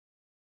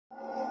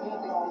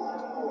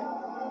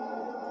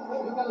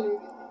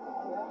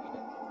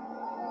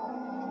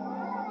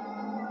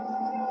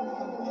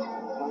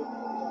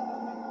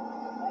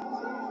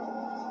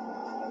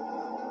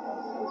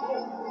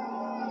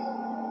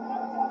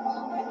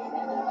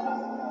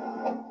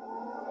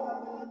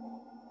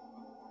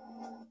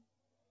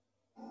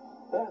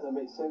That's a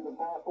bit super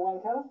powerful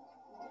one, Callum.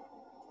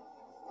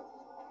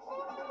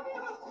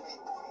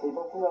 Keep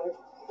off the road.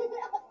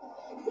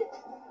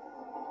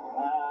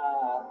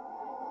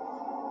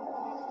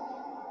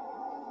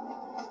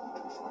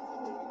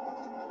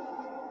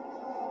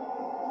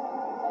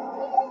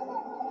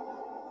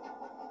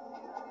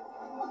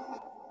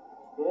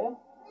 Yeah?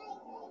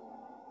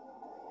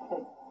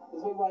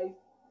 Just we wave.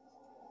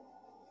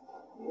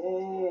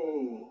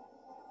 Yay!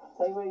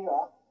 Say where you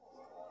are.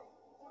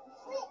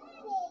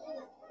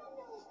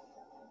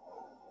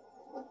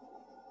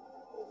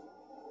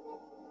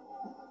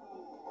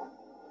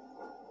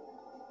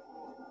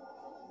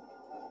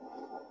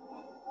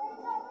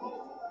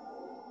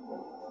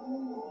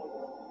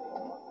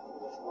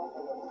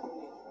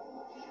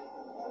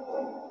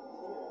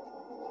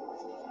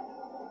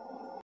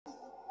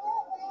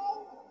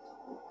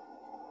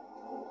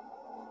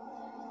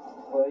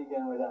 Where are you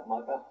going with that,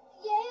 Micah?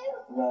 You?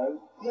 No.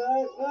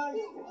 No, no.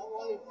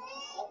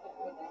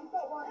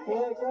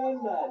 Yeah,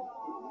 Grandad.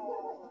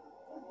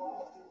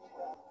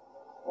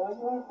 Why do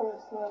you want to throw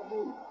it slow at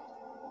me?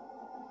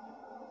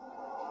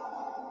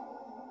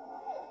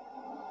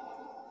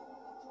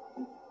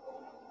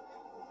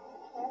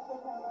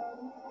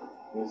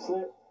 You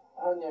slip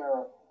on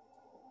your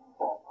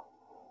bop.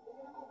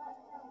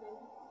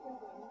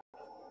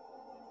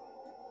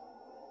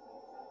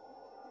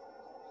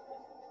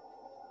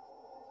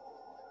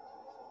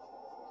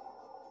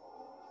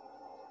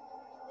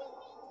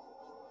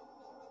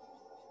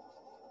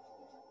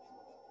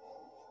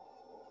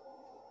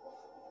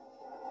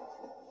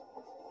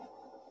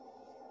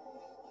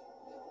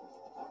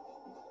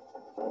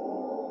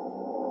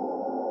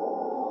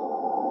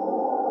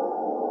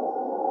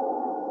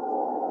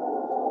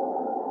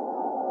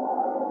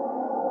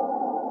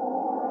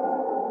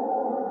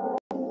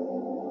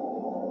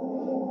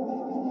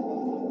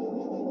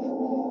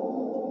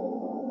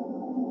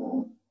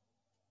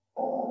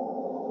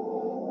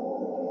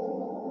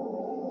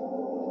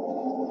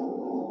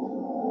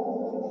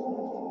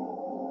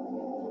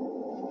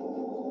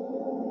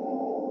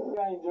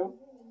 Angel.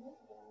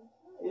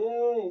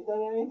 Yay,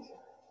 done an angel.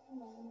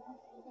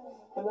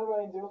 Another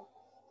angel.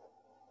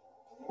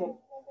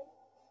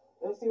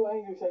 Let's see what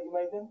angel shape you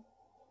made then.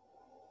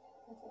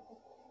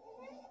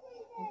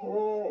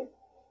 Yay.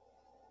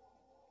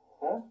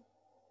 Huh?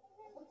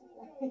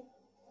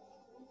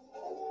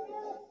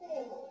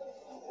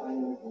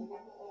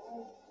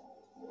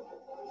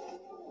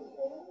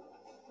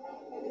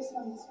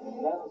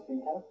 That must be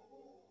Callum.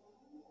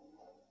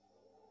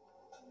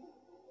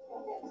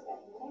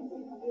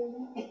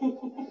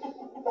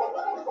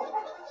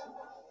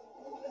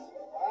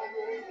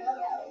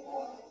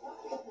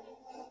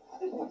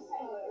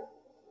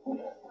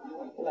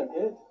 You look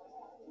good.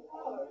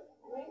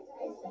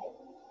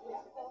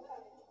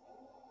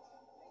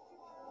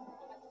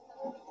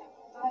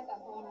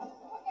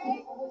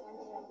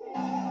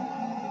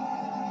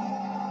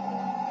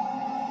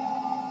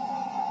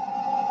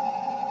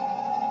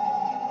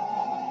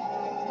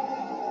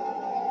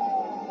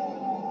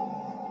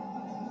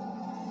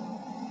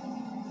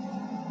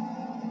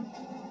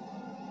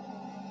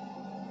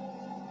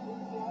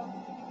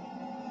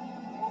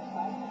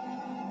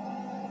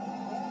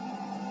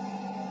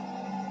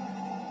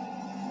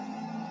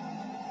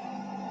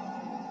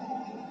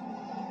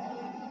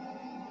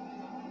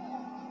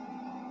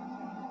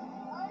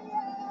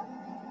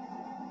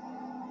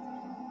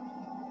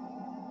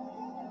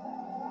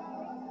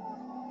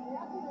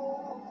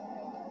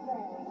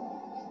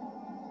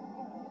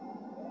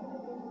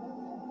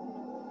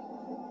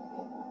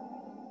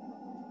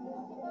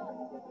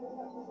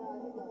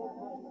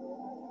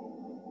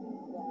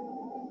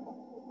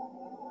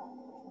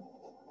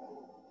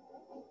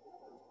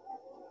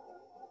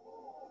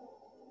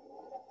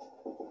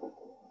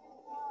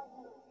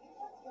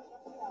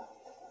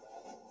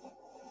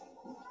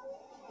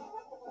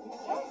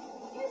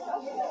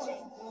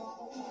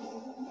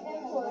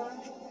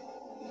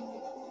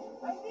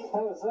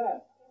 How was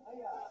that?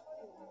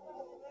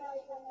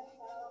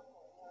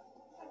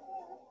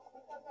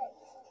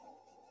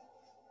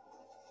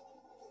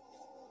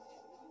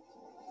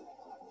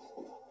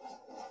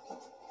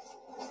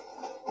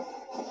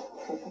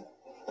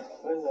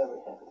 Where's that?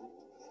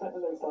 That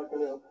looks like a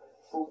little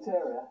bull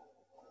terrier.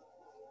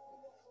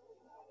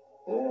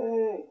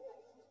 Hey!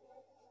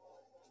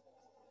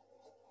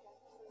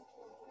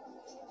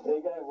 There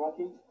you go,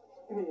 Rocky.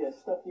 Look at you,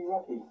 stocky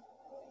Rocky.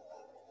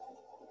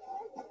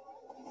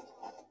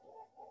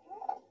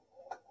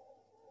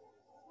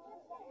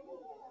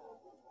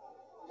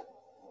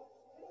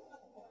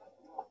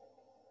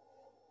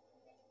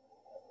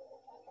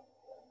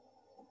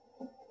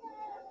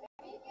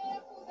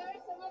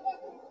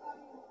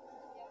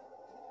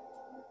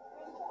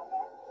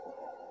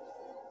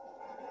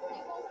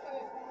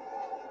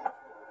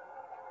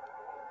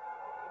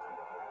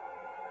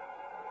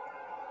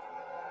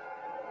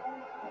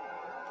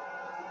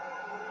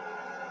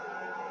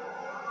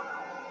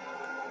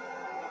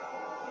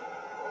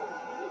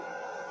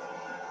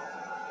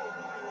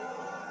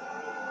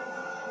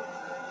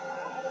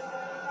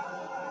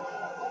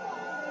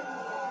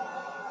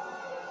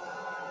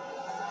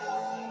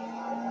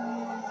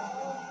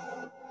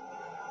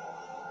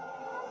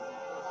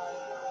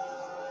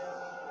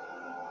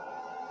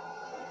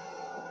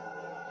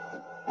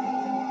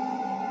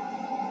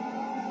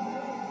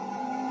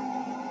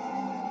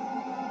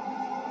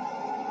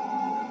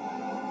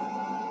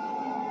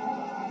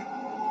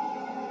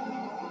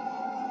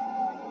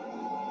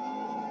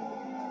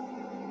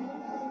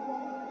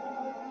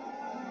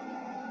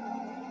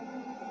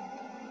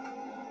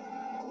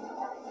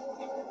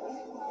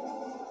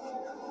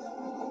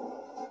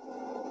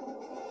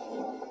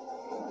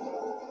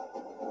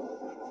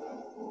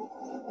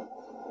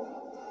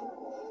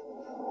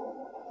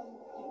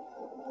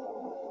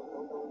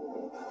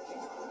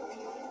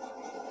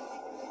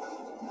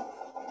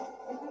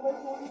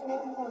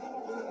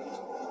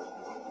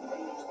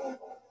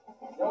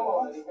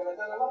 Joo, eli me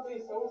täällä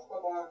Lapissa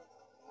uskotaan,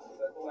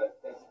 että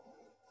tulette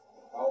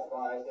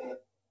kaukaa eteen.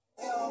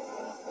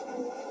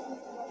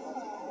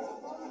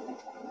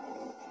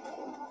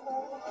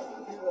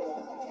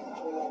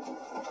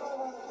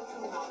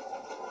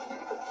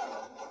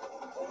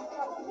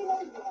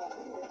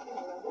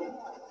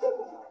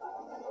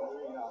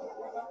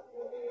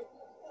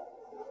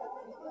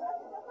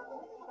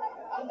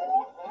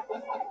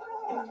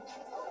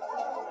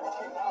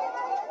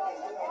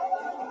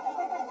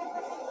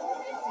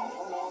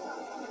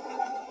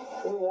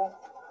 Yeah.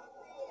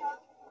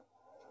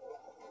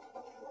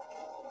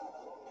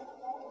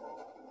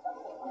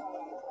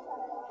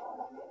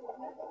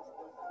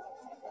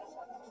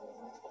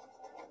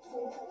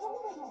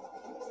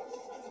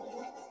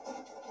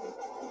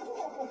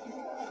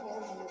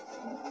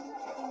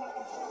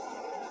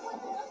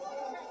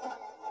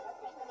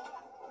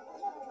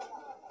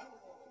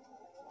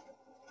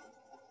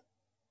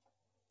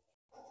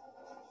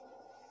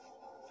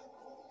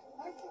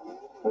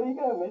 Where you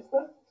going,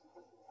 mister? Up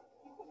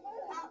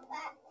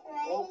that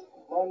tree. Oh,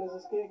 mine, there's a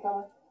ski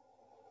coming.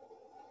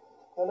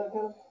 Oh, look,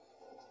 Callum.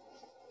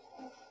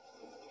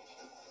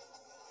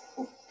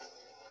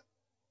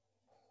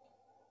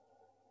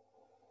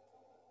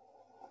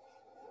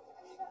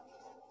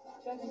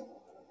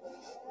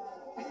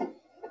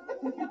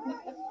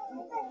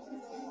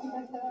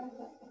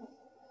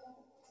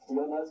 You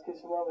got a nice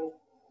kiss from Mommy?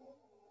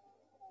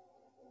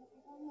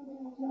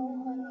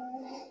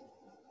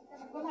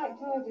 Good night,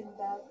 Jordan,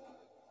 Dad.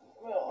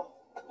 Oh,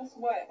 that's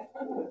wet.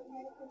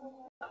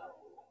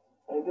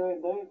 How you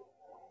doing, dude?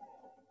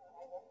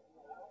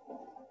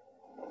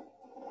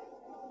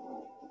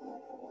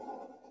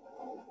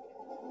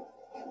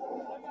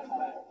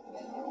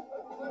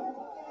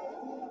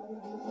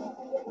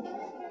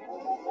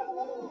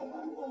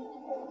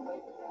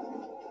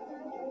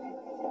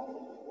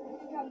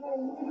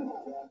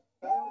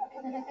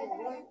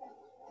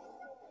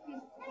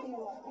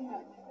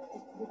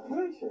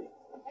 Where is she?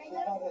 She's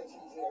not here,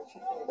 she's here.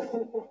 She's here.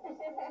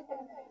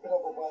 Been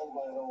overwhelmed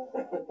by it all.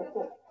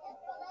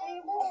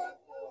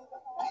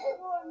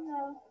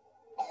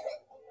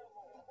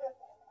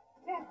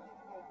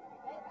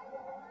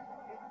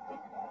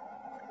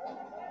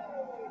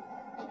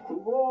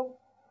 Keep warm.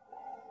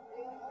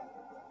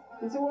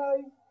 It's away.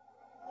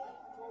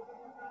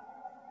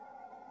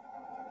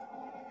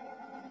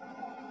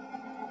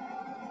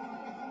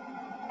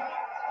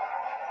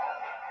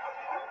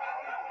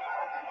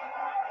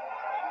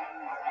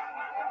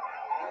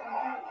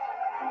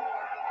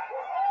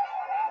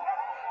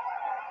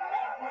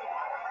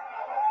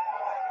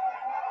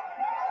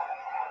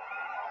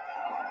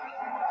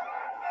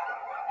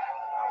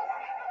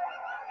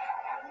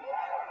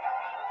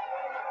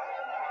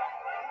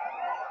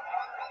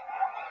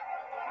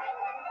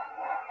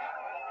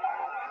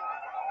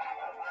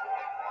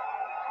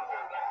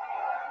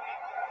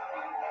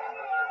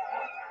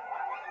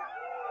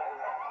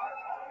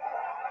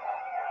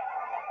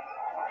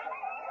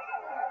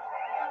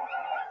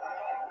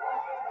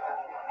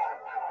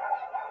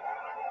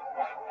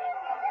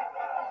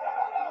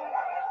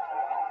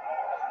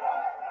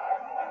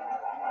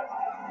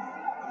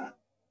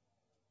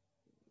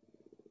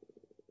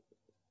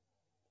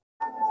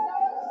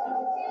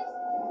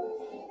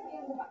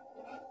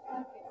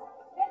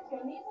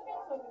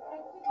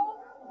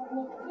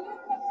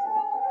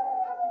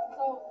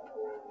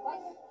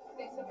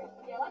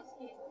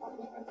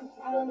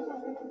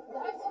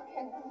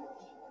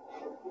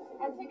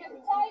 And take a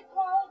tight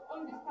hold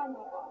on this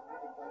handlebar.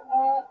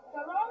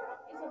 The run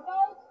is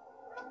about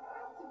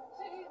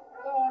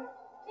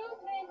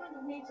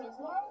 200-300 meters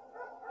long,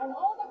 and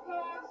all the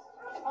curves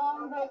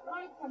are on the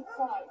right hand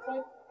side, so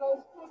it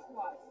goes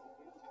clockwise.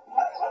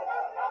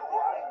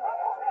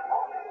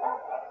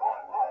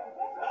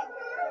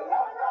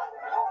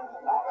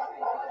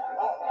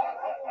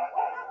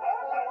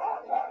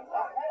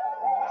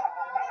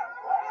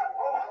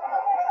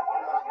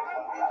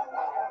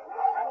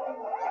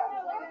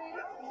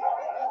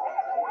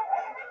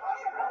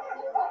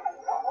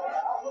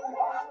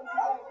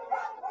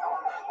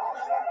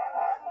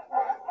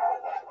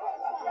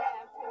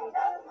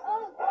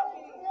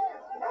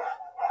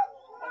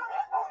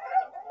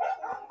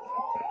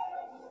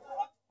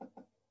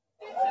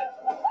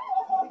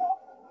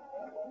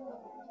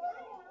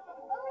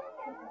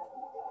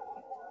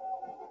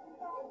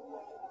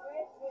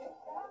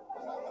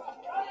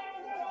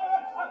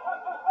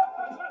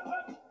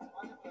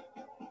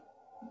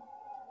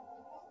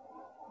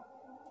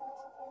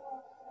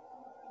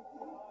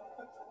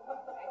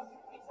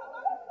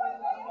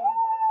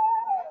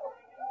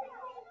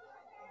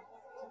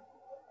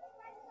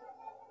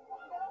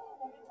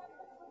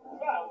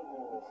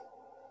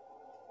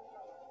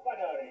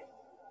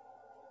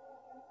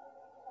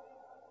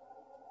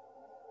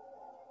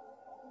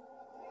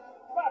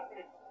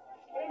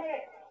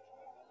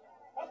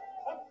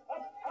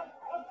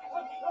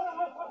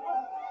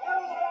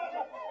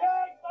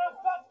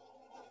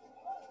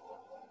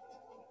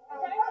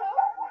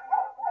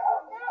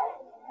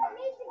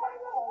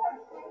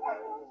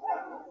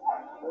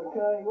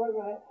 Okay, wait a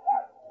minute.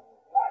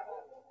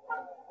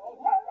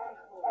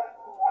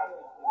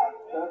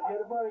 Don't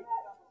get a break.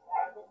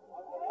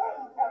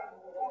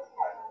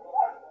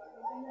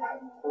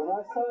 Have a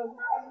nice time.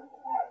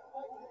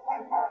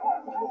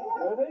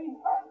 Ready?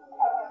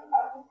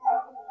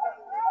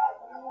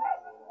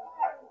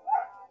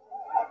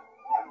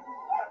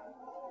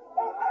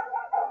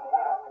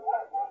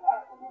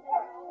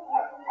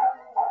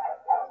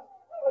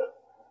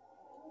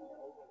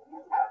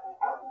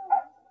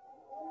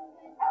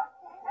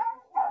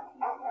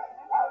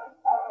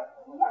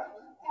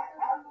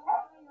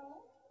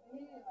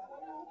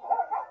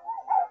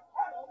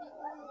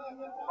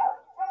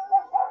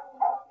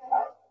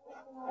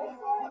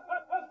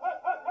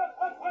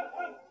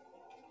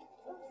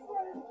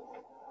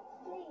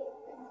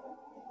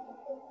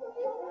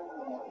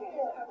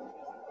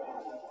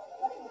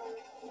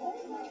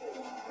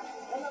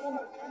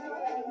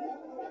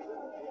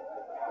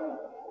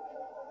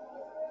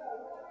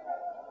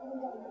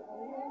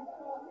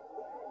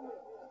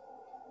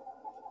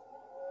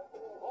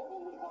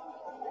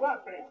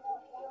 Clapping.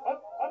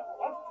 Up, up,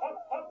 up, up,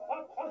 up,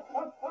 up, up,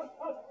 up, up,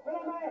 up. Get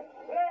on there.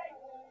 Hey!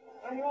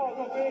 And you all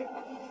go big.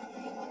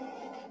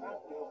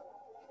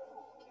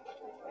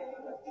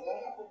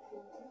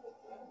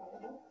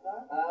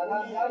 And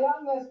our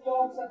youngest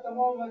dogs at the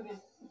moment is,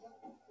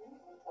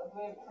 I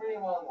believe, 3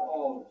 months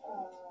old.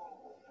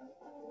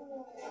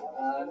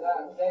 And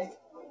they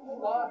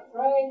start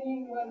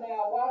training when they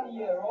are 1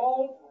 year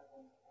old.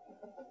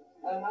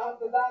 And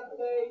after that,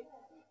 they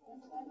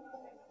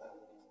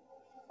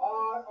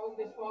are on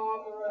this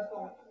farm the rest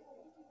of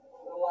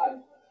their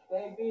life.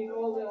 They've been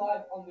all their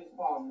life on this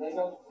farm. They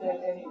don't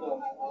sell any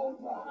dogs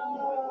outside.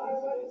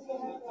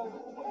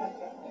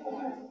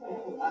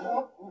 And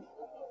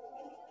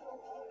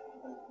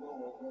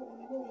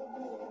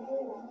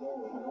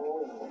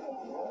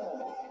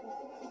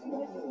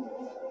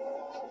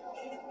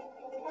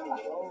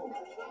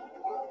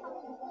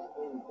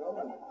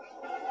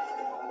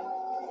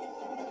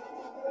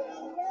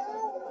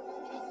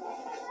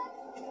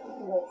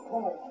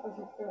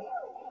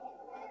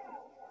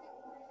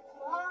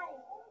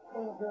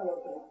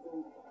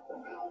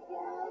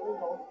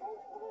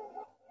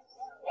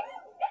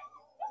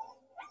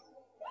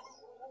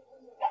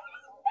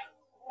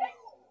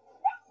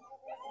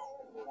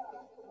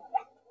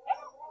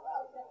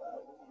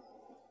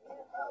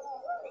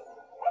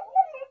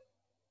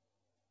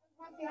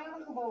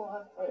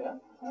Geboren. Oh ja?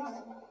 Ja.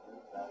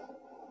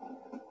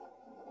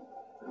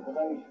 Ik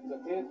ben niet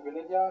geïnterpreteerd, ik ben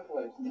net jaar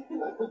geweest. Ik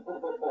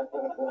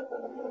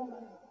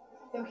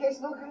heb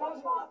gisteren nog een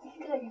lastwater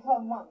gekregen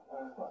van man.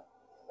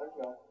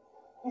 Dankjewel.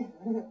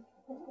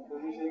 Wil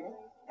je zingen?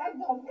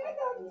 Kijk dan, kijk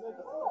dan.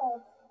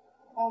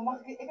 Oh,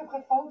 mag ik heb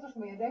geen foto's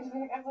meer. Deze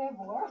wil ik echt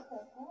hebben hoor.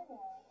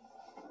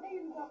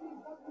 Nee, dat is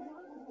niet. Dat is niet.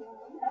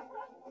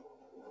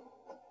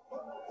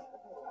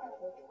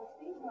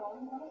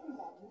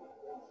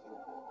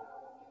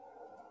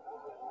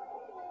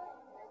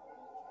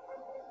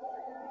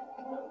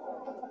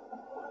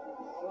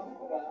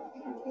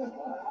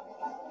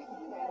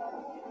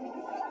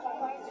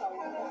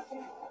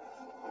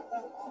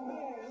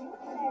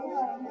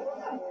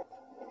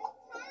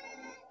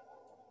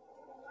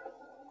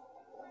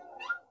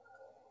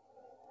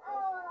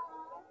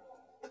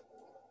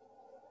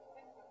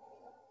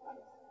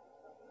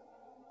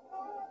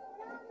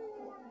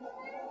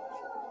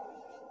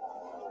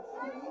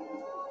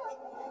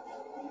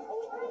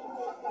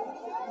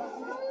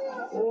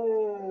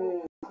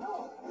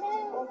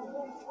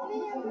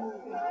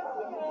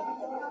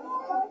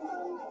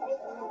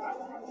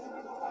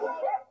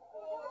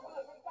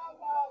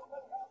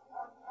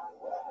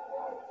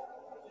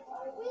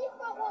 We've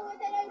got one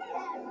with an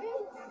open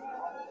roof.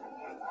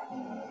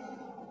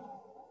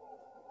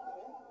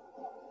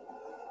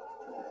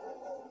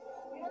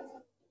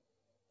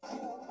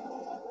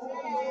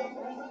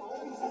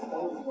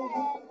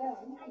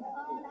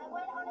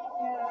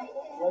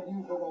 Where do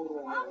you go all the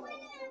way? I went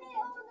on it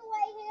all the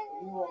way here.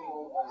 You went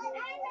all the way.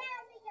 I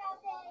ran the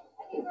cabin.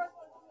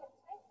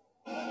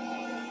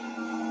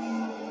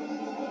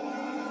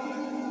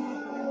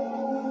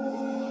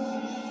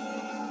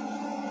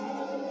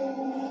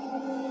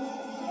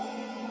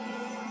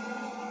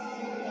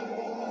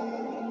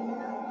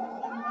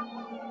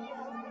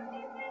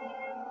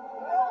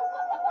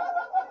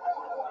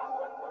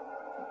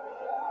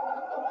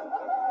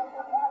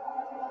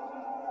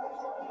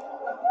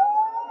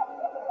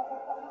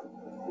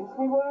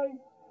 Big way.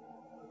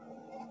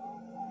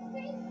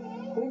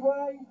 Big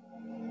way.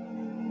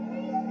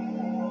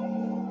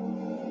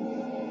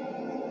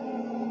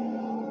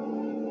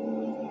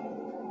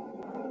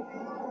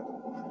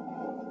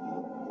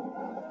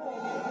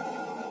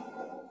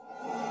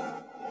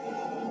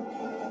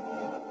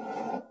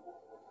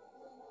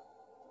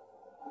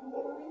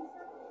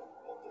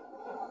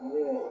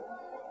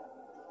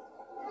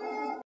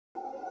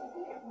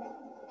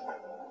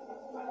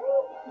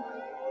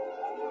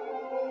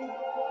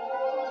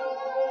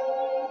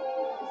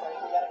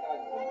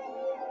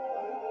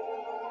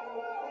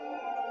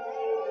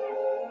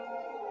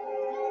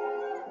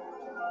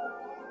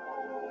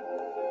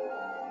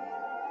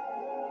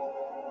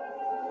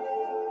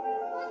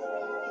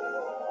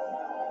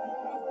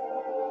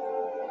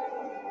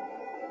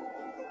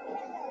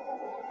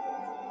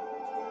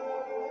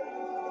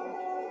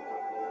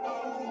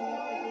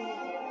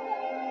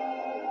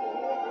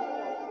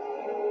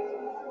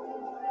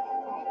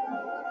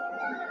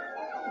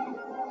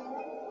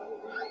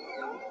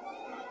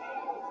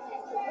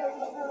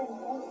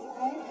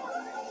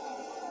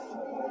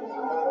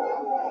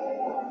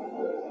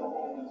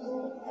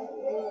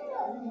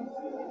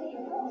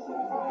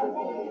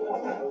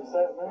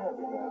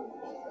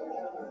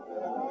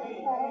 What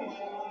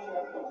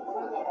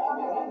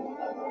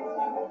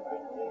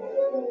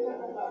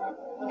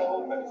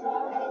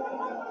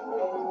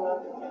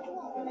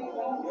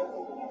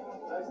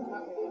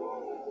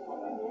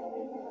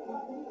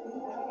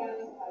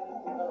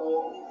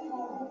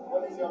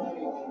is your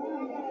name?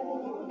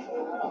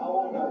 How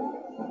old are you?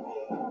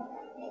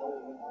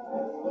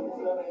 What is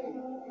your name?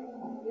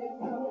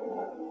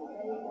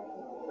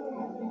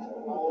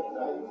 How old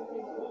are you?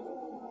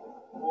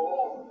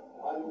 Oh,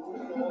 are you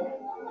good girl?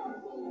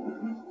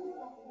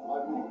 Are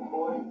you good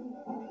boy?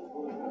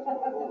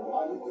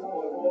 Are you good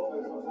boy?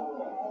 Always or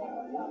sometimes?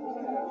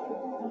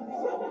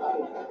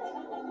 Sometimes.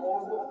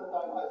 Most of the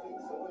time I think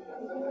so.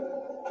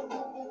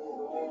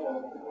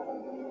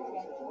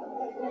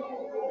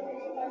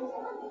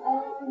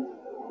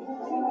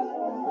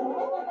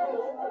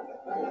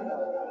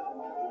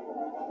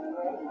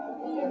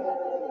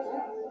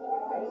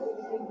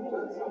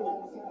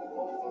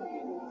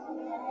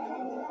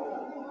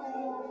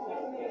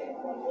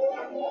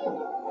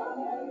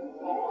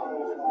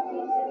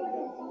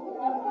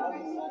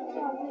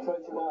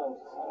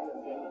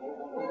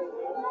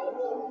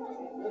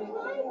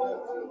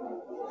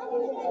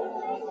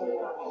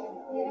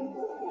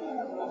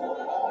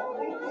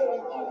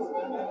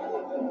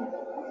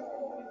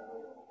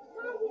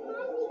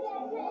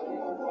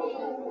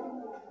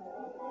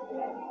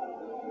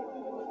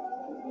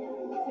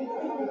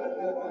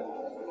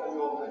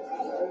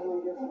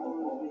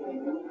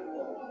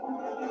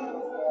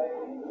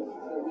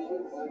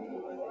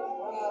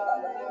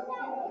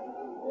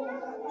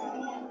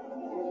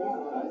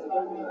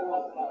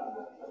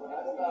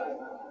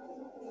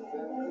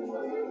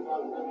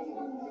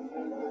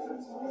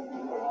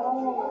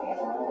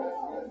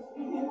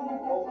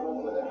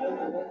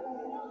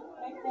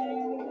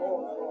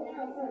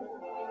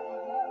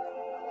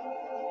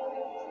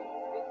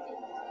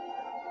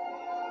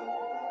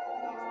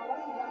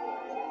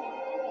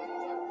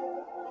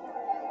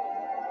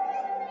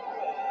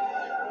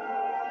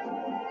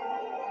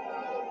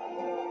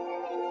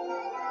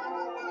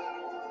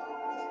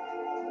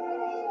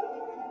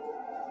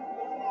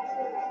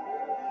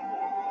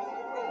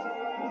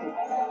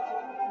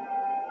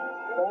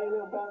 Hey,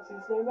 little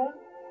bouncing snowman.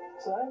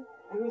 So,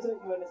 who was it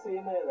you went to see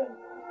in there then?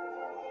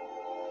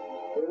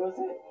 Who was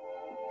it?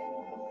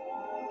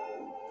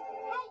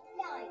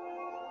 Headlight.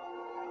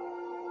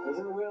 Was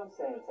it the real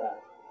Santa?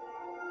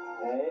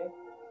 Hey?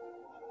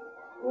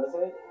 Was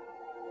it?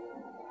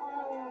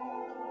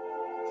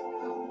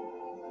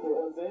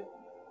 Was it?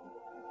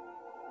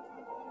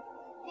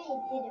 They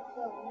didn't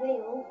feel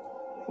real.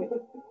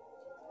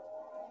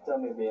 Tell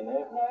me being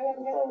there. No, I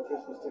haven't got Father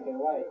Christmas took it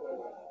away.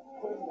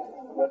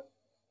 What?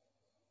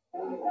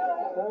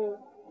 No.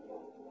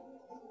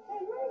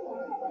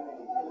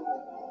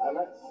 And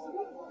that's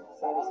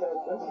Santa's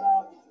helped us.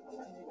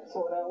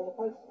 Sorting out all the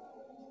posts.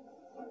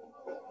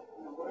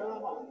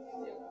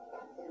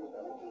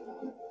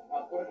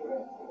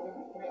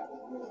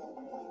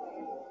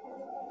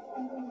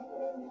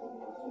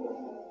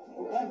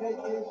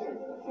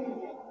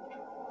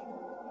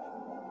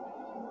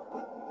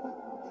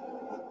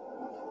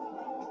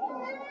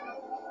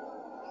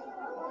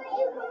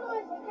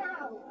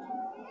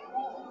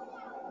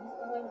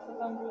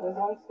 There's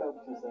ice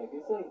sculptures there, can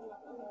you see?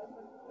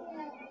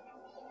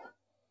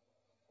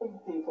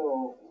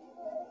 People.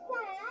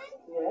 Dad,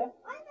 Yeah?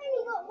 I've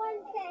only got one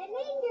set of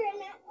reindeer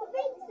and that's a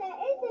big set,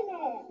 isn't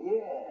it?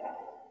 Yeah.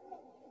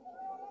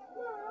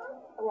 Mom?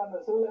 The one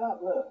that's all lit up,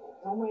 look.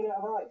 It's all made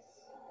out of ice.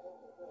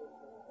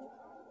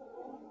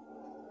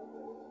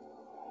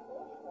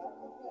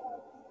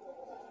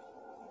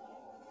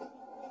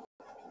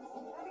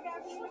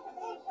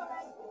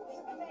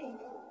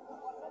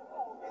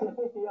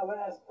 Yeah, but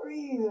that's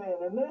freezing,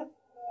 isn't it?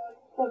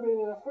 It's like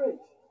being in a fridge.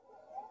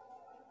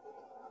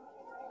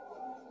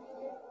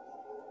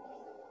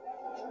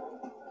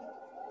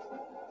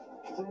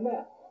 Is it in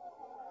there?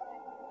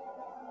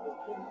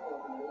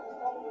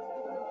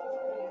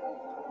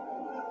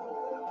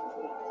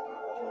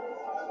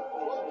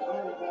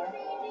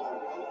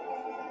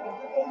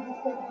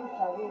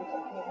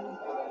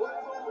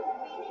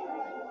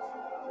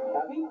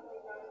 Happy?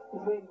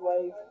 His big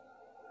wave.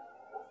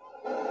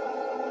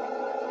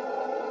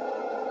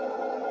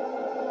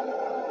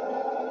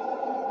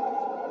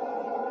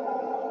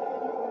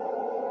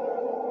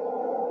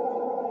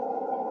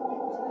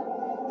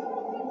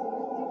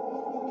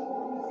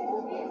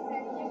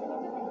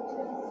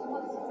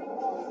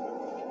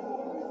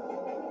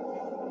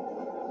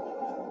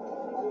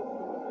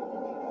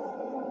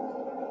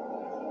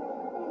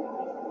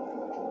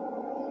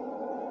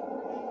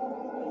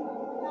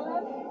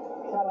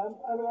 Callum,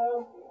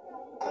 hello.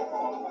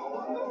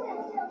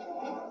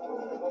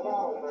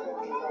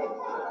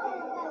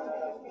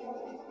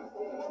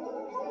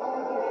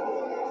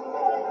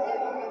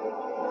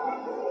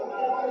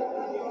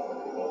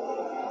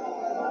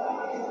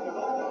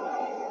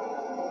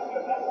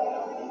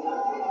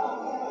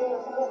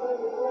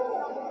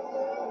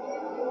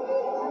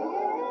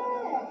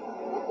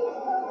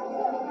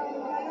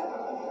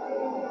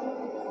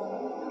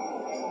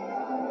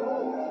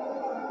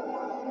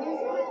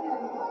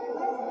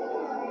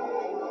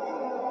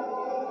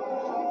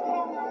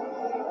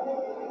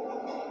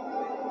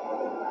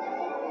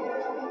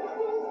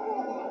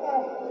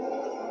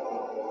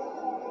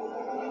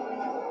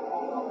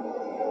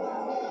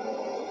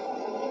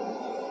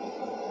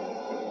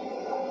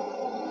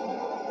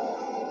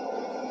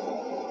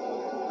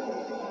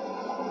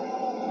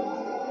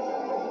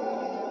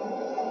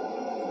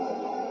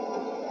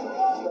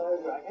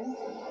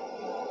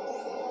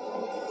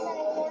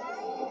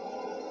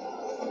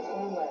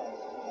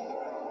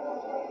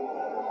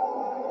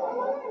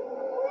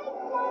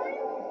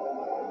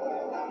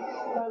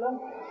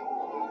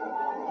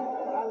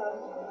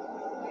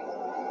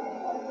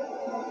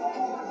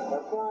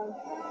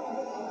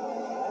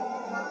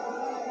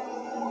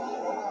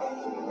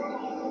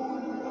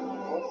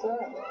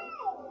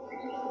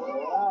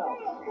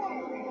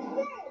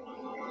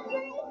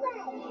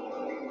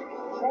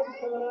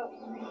 coming up.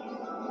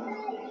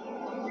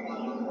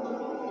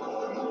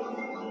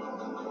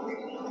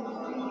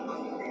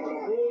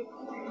 Big.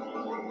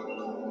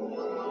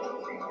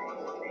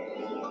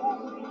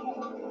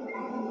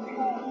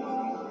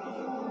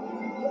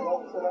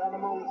 Lots of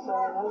animals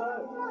saying hello.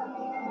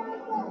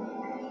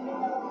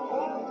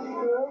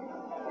 Squirrel.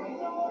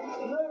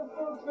 No,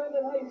 frog's better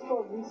than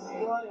hedgehog, he's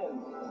flying.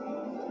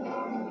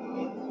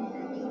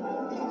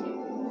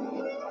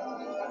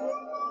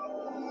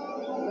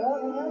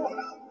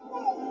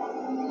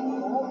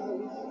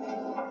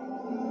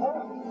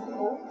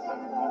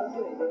 How's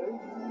it do?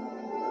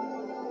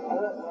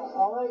 Look, the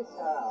ice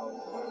house.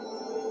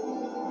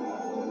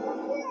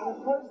 And the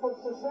postbox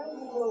to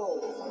Santa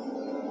Claus.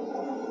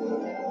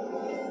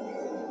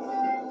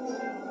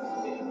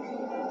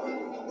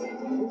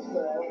 This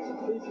there was a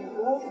busy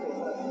birthday.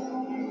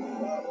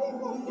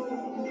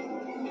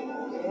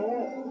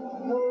 Yeah,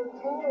 full of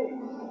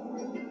toys.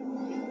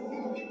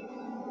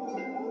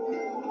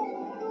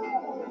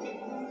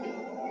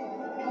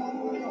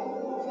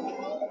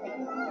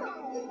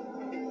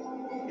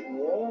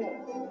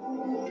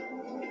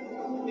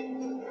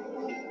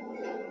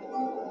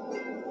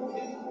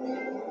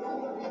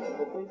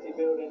 They're busy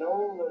building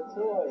all the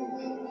toys.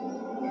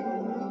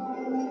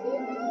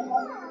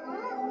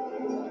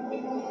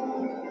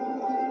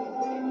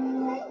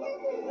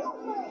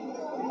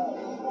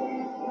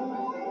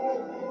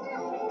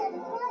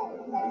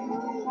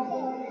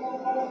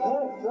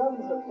 Yeah,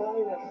 drums are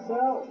playing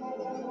themselves.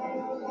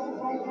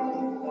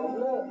 And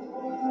look,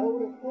 all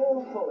the ball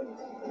toys.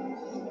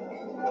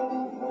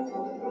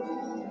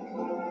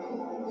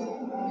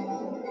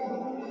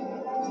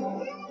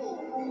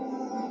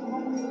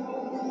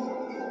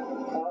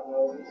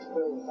 Uh-oh, he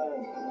spilled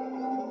things.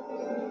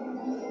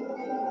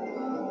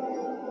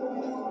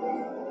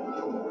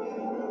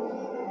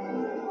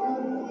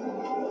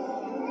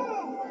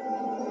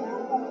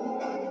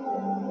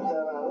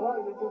 There are a lot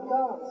of little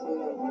dancing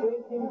and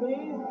drinking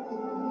beer.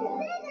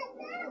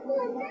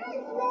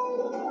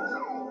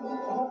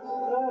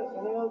 Look,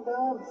 and they're all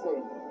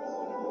dancing.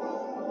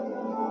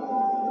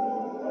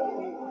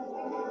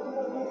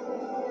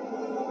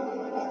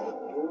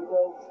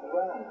 Rudolph's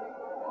Run.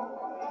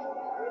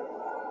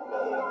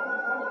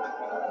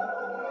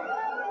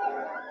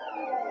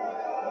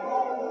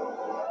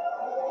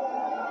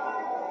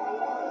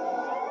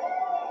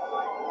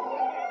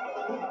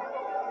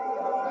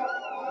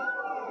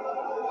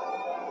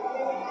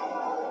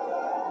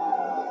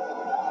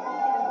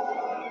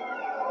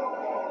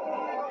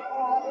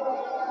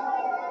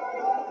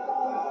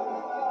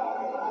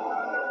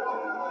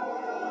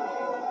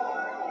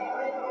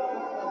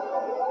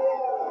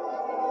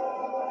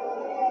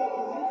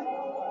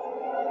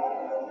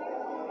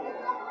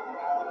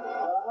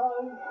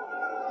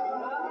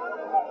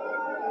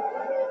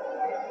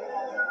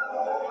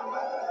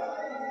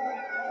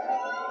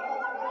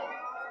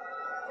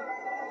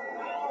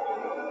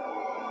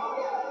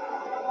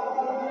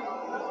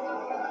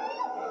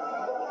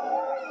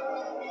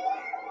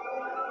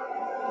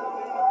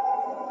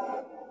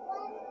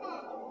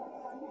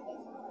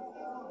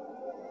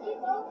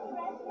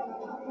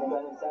 And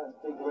then it sounds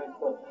big red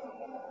book.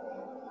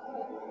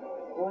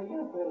 What are you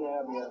going to put in there,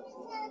 Abby?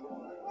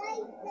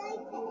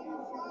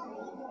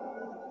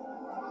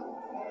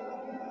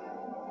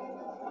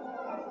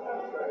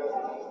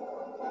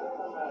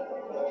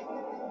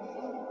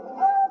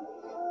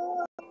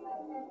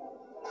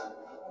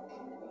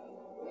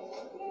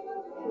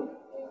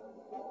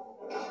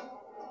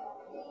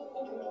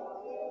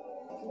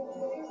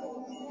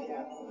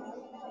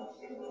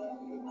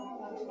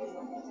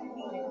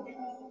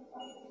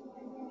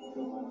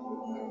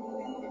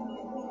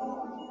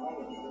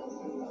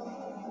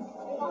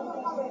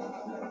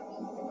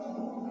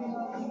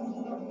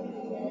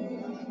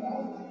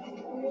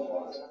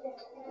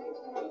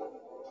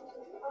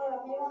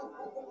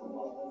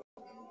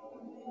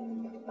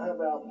 How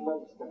about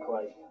monster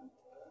crate?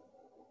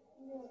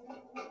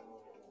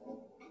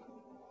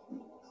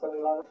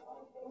 Something like that.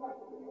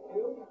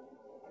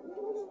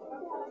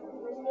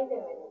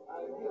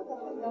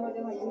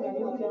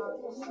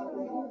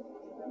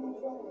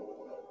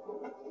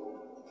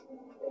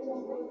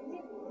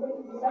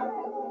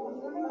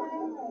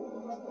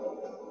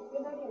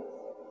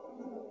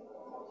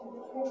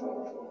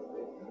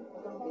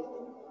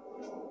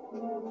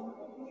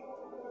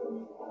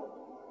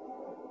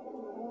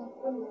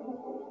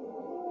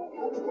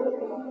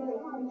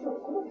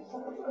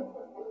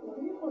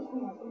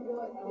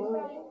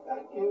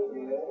 Thank you,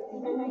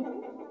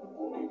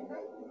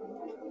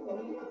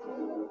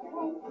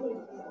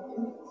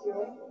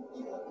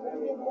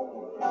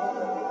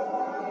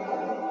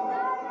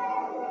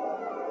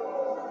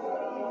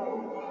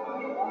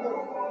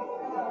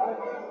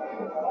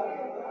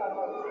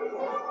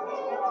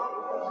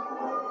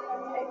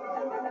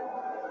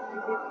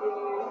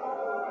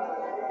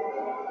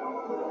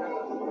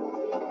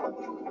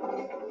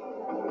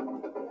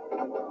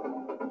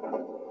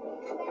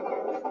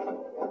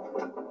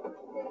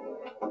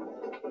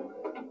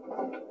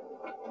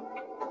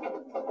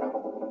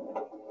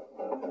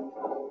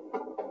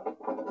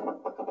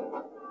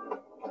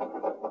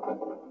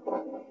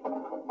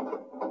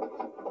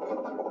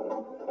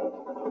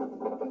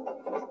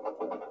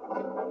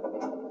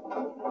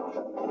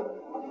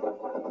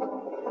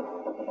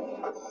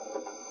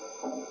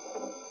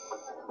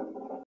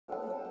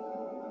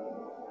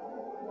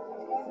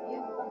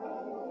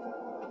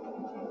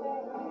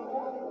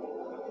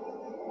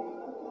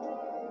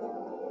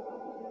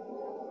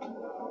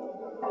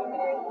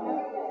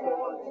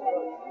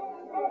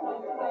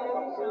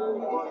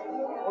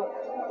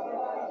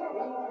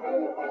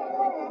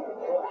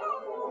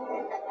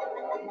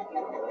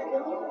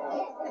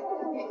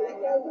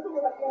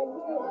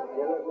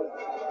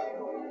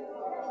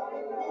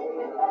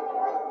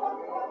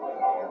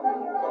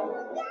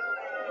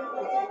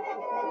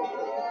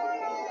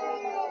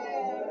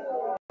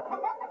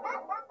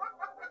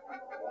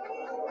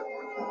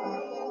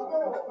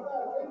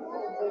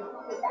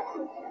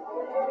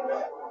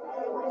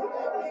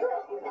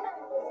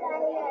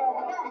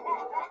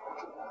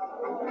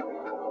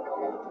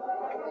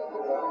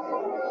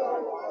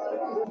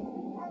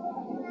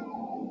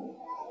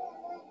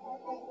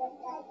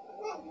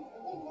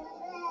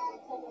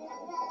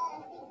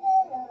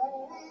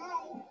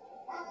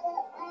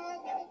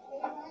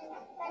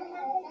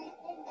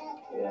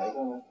 Yeah,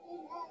 go on.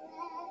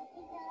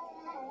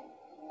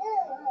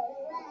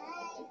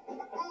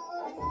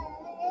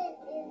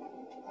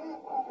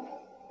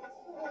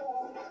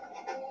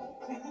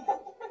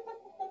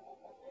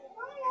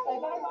 Say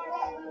bye-bye,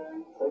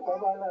 Lapland. Say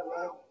bye-bye,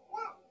 Lapland.